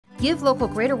Give Local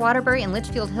Greater Waterbury and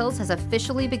Litchfield Hills has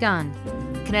officially begun.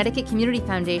 Connecticut Community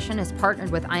Foundation has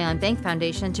partnered with Ion Bank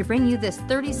Foundation to bring you this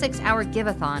 36-hour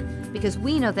give-a-thon because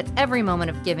we know that every moment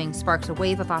of giving sparks a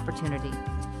wave of opportunity.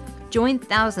 Join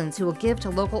thousands who will give to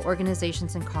local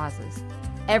organizations and causes.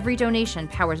 Every donation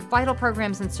powers vital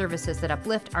programs and services that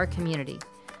uplift our community.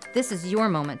 This is your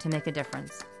moment to make a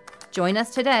difference. Join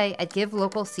us today at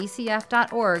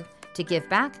givelocalccf.org to give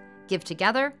back, give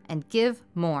together, and give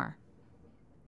more.